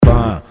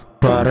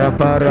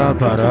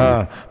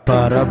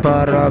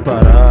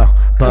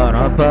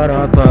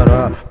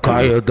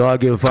Caio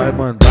Doog vai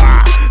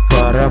mandar.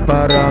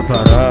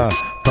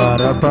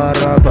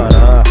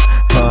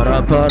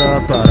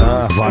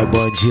 Vai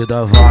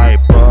bandida, vai,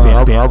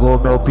 pá. Pega o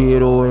meu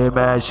piru e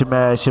mexe,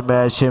 mexe,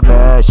 mexe,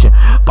 mexe.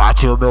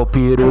 Bate o meu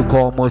piru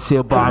como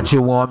se bate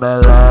um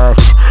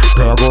omelete.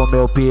 Pega o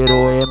meu piru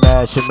e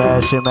mexe,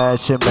 mexe,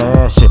 mexe,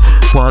 mexe.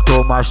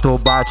 Quanto mais tu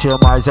bate,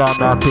 mais a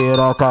minha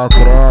piroca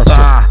cresce.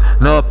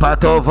 No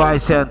pato vai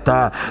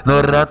sentar,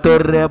 no rato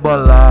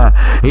rebolar.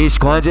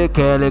 Esconde que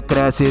ele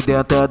cresce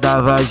dentro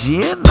da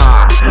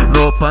vagina.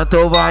 No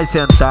panto vai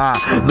sentar,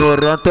 no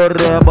rato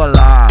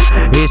rebolar.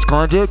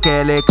 Esconde que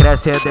ele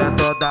cresce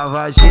dentro da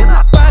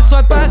vagina. Passo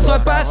a passo,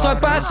 passo a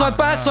passo,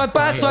 passo a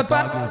passo,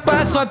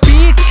 passo a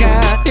pica.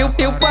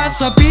 Eu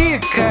passo a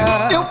pica.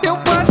 Eu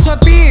passo a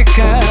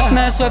pica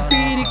na sua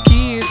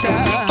periquita.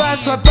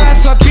 Passo a pica.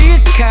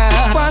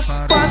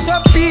 Passo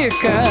a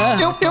pica.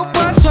 Eu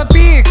passo a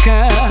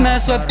pica na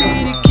sua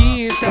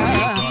periquita.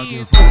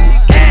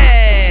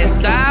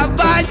 Essa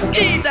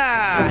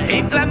batida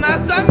entra na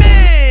nossa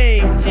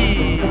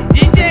mente.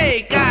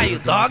 DJCaaio,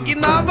 Doog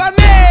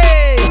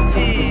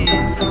novamente.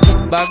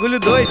 Bagulho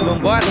doido,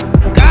 vambora.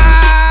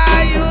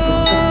 Caio,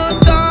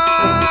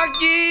 Doog,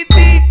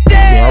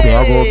 DJ.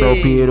 Pega o meu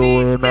piru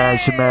e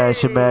mexe,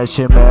 mexe,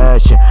 mexe,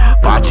 mexe.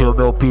 Bate o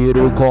meu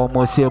piru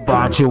como se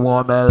bate um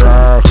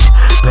omelete.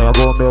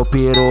 Pega o meu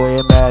piru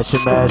e mexe,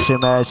 mexe,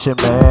 mexe,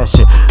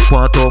 mexe.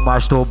 Quanto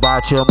mais tu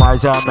bate,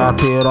 mais a minha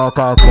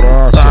piroca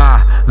cresce.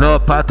 No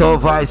pato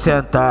vai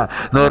sentar,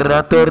 no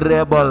rato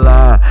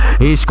rebolar.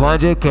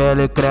 Esconde que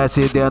ele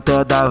cresce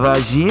dentro da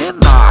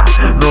vagina.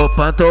 No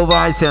panto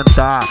vai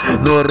sentar,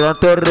 no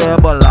rato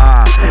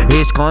rebolar.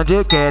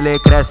 Esconde que ele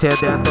cresce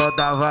dentro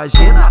da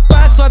vagina.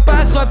 Passo a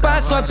passo,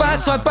 passo a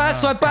passo,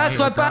 passo a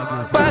passo,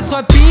 passo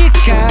a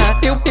pica.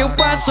 Eu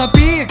passo a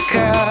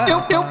pica.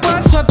 Eu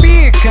passo a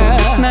pica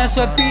na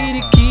sua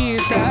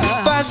periquita.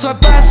 Passo a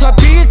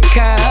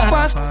pica.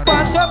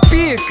 Passo a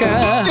pica.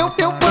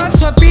 Eu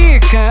passo a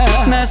pica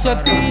na sua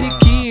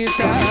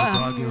periquita.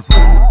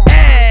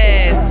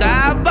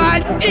 Essa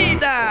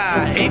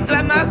batida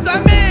entra na nossa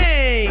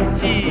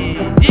mente.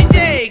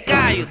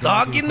 DJCaaio,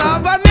 Doog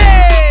novamente.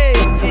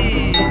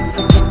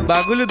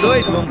 Bagulho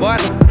doido,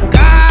 vambora.